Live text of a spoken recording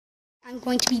I'm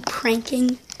going to be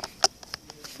pranking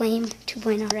Flame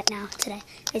 2.0 right now today.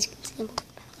 As you can see, I'm moving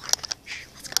by the water.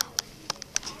 Let's go.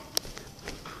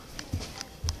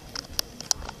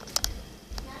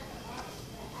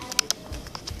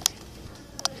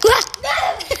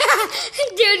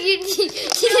 Dude, you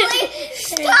really?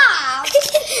 Stop!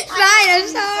 Fine, I'm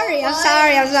sorry.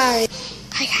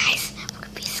 Hi guys, we're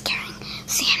gonna be scaring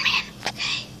Sandman.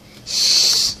 Okay.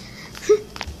 Shh.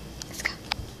 Let's go.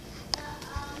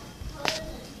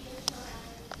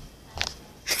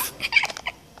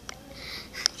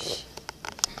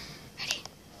 Ready?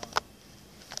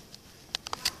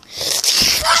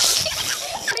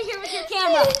 Right here with your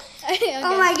camera. Okay.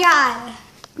 Oh my god.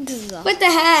 What the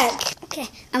heck? Okay,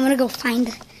 I'm gonna go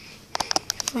find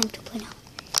Flame 2.0.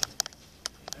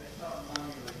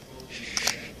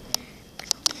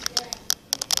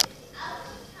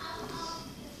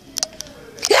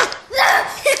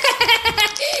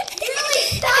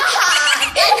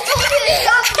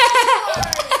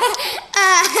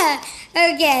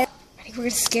 Okay. Ready? We're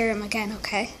gonna scare him again,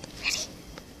 okay? Ready?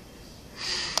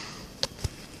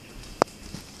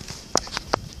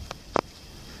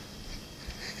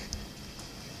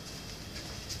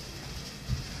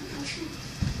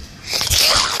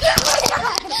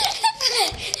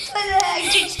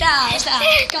 Stop.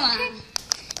 Come on.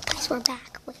 Guys, we're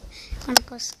back. We're gonna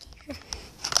go scare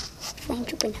Flame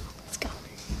 2.0. Let's go.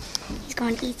 He's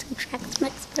going to eat some Trex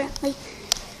Mix apparently.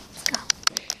 Let's go.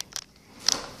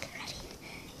 Okay, ready?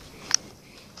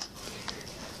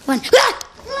 One.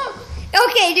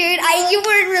 Okay, dude. You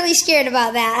weren't really scared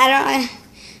about that. I don't.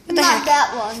 What the heck?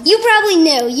 That one. You probably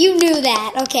knew. You knew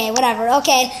that. Okay, whatever.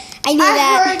 Okay, I knew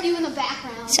that. I heard you in the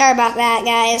background. Sorry about that,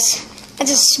 guys. I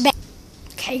just.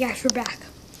 Okay, guys, we're back.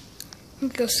 I'm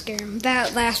gonna go scare him.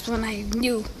 That last one, I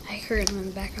knew I heard him in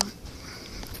the background.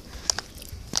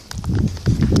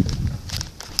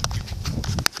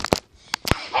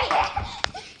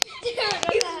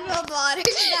 You spilled water.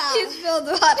 Stop. You spilled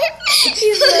water.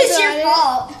 It's your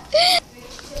fault.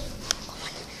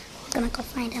 We're gonna go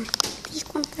find him. He's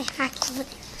gonna play hockey over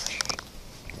there.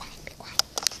 Be quiet.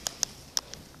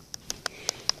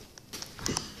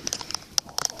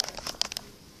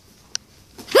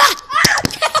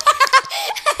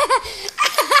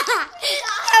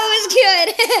 Good.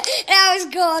 That was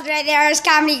gold right there. It was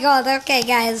comedy gold. Okay,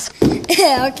 guys.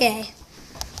 Okay.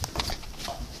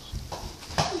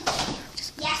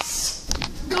 Yes.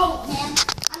 Go, man.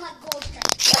 I'm like gold.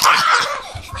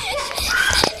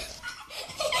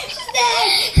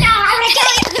 No, I'm gonna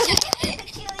kill you. I'm gonna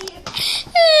kill you.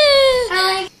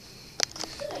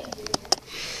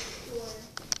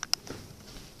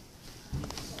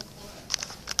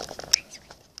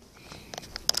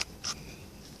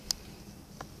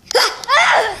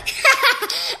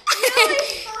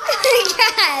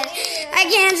 God, I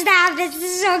can't stop this. This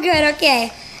is so good.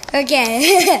 Okay.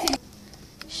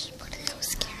 Shh, we're gonna go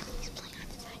scare him.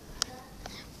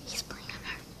 He's playing on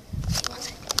his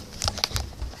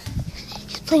iPad.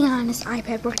 He's playing on his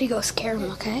iPad. We're gonna go scare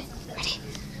him, okay? Ready?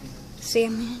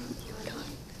 Sandman, you're done.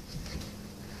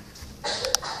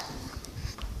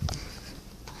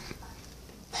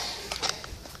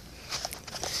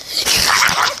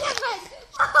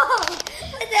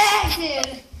 What the heck,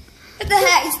 dude? What the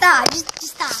heck? Stop. Just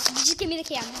stop. Just give me the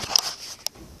camera.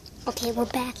 Okay, we're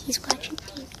back. He's watching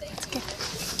TV. Let's go.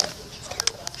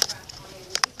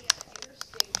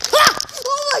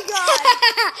 Oh my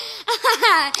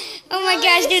god. Oh my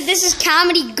gosh, dude. This is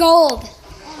comedy gold.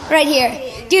 Right here.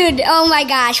 Dude, oh my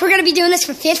gosh. We're going to be doing this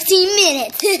for 15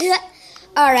 minutes.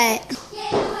 Alright.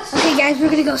 Okay, guys. We're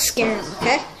going to go scare him,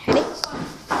 okay? Ready?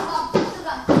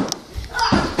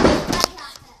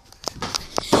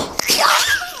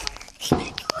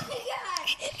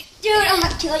 Dude, I'm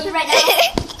gonna kill you right now.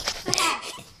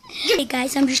 Hey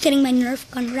guys, I'm just getting my Nerf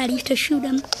gun ready to shoot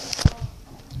him.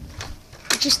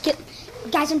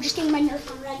 Guys, I'm just getting my Nerf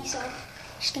gun ready, so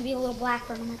it's just gonna be a little black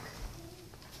for a minute.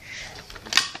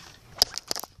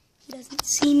 He doesn't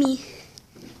see me.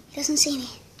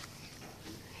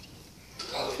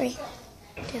 Ready? 3,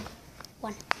 2,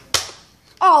 1.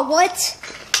 Oh, what?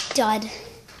 Dud.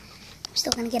 I'm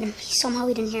still gonna get him. Somehow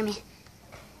he didn't hear me.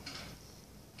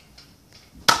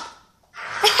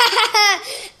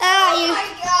 Oh my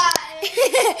god.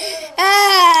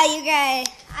 You guys.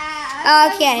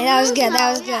 Okay, that was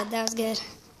good.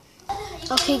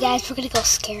 Okay, guys, we're gonna go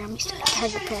scare him. We still have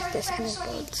target practice on his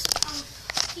boats.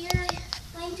 Here,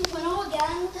 Flame 2.0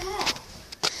 again. What the heck?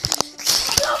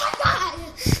 Oh my god.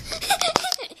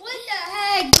 What the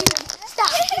heck, dude?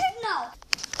 Stop. No.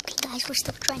 Okay, guys, we're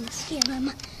still trying to scare him.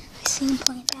 I see him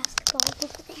playing basketball over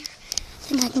there. I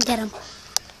think I can get him.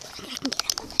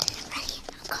 Ready?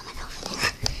 I'm coming over there.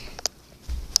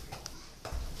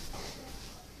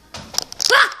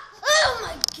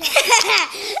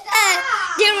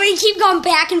 keep going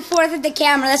back and forth with the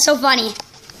camera. That's so funny.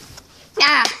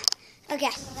 Ah. Okay.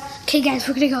 Okay, guys,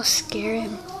 we're gonna go scare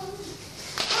him.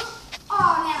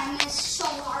 Oh man, I missed so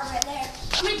hard right there.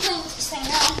 I'm gonna play with this thing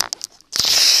now.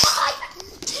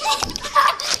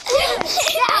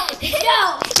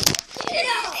 No.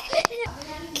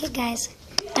 Okay, guys,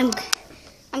 I'm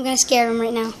gonna scare him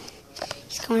right now.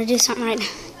 He's going to do something right now.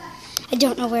 I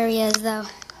don't know where he is though.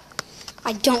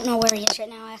 I don't know where he is right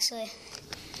now, actually.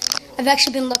 I've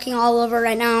actually been looking all over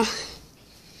right now.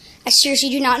 I seriously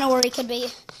do not know where he could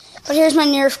be. But here's my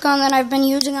Nerf gun that I've been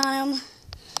using on him. I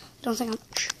don't think I'm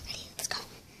ready. Let's go.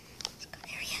 Let's go.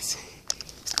 There he is.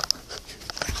 Let's go.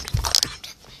 Go around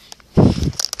it.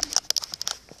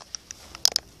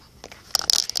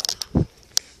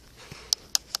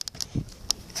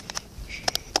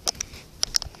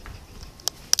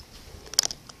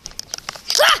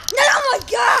 Ah! No, oh my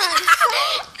God!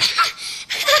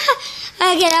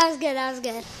 Okay, that was good. That was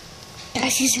good.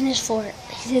 Guys, he's in his fort.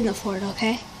 He's in the fort,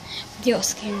 okay? We'll go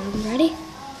scare him. Ready?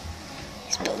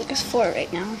 He's building his fort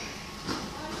right now.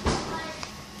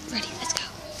 Ready? Let's go.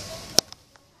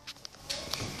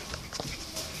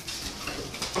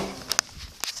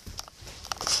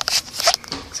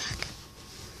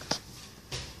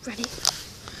 Ready?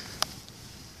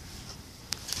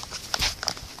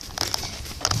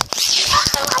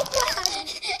 Oh my God!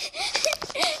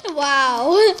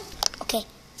 Wow. Okay.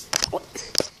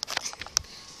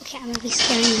 Okay, I'm gonna be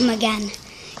scaring him again. He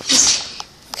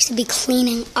looks to be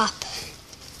cleaning up.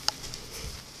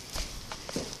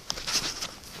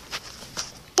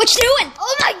 What you doing?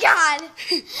 Oh my God!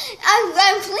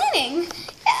 I'm cleaning.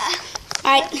 Yeah.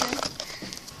 All right.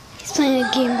 He's playing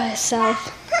a game by himself.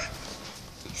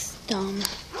 He's dumb.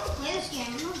 I don't play this game.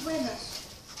 I don't play this.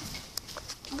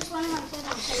 I'm just wondering how to play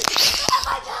this. Oh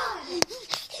my God!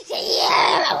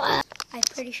 Yeah. I'm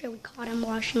pretty sure we caught him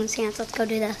washing his hands. Let's go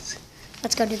do this.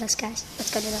 Let's go do this, guys. Let's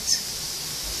go do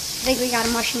this. I think we got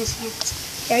him washing his hands.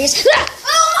 There he is. Oh my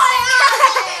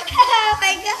God! Oh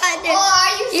my God, dude.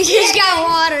 Oh, you just got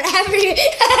water every.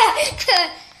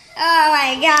 Oh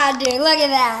my God, dude. Look at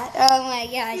that. Oh my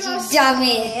God, you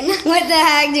dummy. What the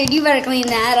heck, dude? You better clean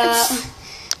that up.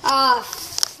 Oh,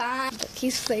 fine. Look,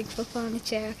 he's playing football in the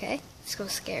chair, okay? Let's go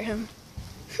scare him.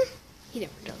 He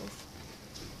never knows.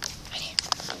 Ready?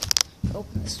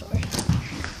 Open this door.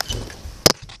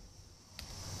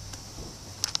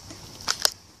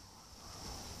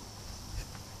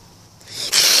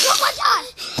 Oh my God!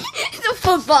 The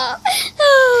football.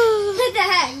 What the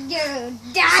heck, dude?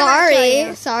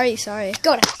 Sorry.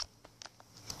 Go to.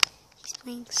 He's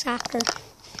playing soccer.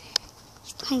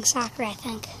 He's playing soccer, I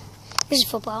think. This is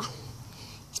football.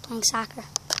 He's playing soccer.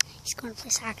 He's going to play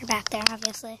soccer back there,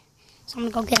 obviously. So I'm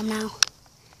going to go get him now.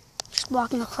 Just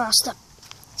walking across the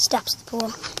steps of the pool.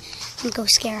 I'm going to go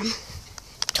scare him.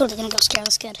 Totally going to go scare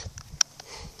this kid.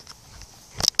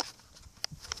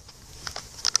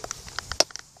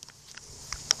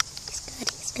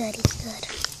 He's good.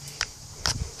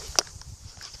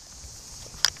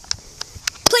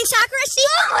 Playing soccer, I see?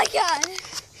 Oh my God!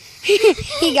 Here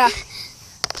you go.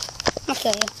 I'll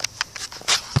kill you.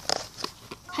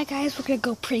 Hi guys, we're gonna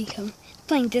go prank him.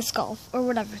 Playing disc golf, or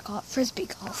whatever you call it, frisbee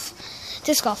golf.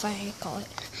 Disc golf, I call it.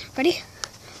 Ready?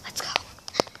 Let's go.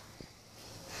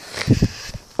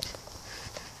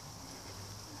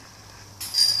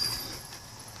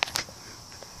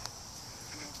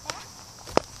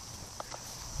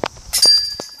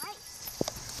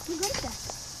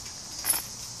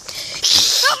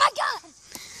 Oh my God!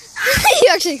 You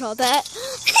actually called that.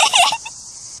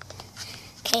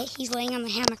 Okay, he's laying on the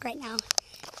hammock right now.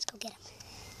 Let's go get him.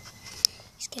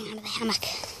 He's getting out of the hammock.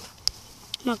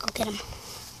 I'm gonna go get him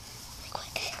really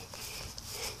quick.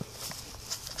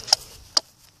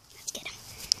 Let's get him.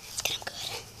 Let's get him good.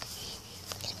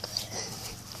 Get him good.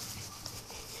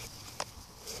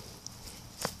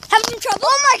 Having some trouble?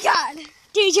 Oh my God!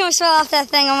 Dude, you almost fell off that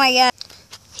thing. Oh my God.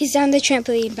 He's down the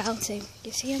trampoline bouncing.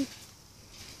 You see him?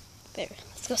 There.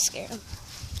 Let's go scare him.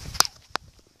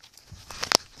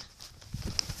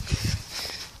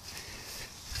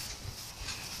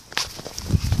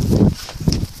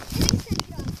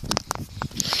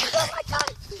 Oh my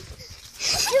God!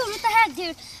 Dude, what the heck,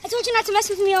 dude? I told you not to mess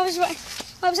with me while I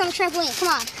was on the trampoline. Come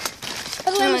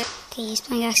on. Okay, he's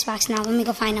playing Xbox now. Let me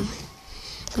go find him.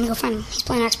 He's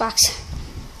playing Xbox.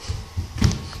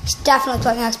 He's definitely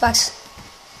playing Xbox.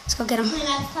 Let's go get him.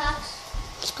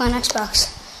 He's playing Xbox.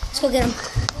 Let's go get him.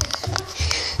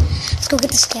 Let's go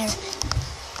get the scare.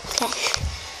 Okay.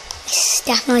 I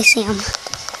definitely see him.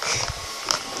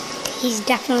 He's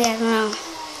definitely, I don't know.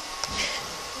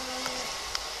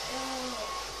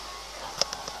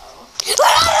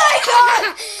 Oh my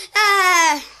God!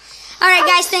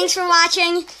 guys, thanks for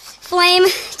watching Flame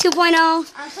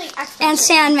 2.0 and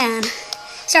Sandman.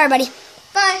 Sorry, buddy.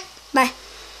 Bye. Bye.